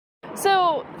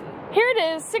So here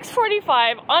it is,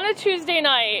 6:45 on a Tuesday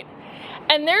night,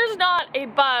 and there's not a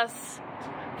bus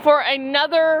for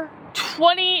another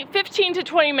 15 to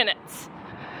 20 minutes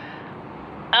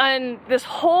on this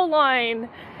whole line,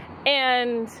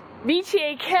 and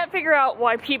VTA can't figure out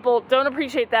why people don't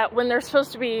appreciate that when they're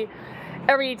supposed to be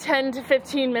every 10 to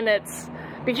 15 minutes,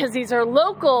 because these are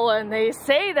local and they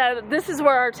say that this is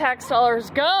where our tax dollars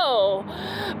go,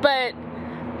 but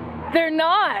they're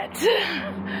not.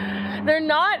 They're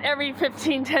not every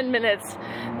 10 minutes.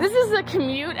 This is a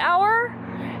commute hour,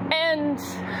 and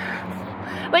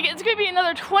like it's gonna be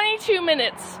another 22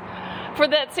 minutes for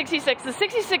that 66. The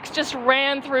 66 just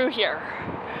ran through here.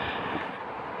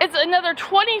 It's another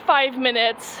 25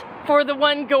 minutes for the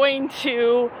one going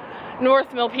to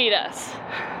North Milpitas.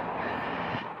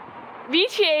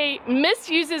 VTA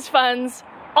misuses funds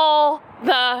all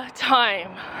the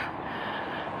time.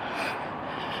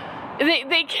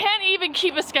 They can't even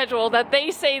keep a schedule that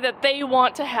they say that they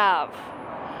want to have.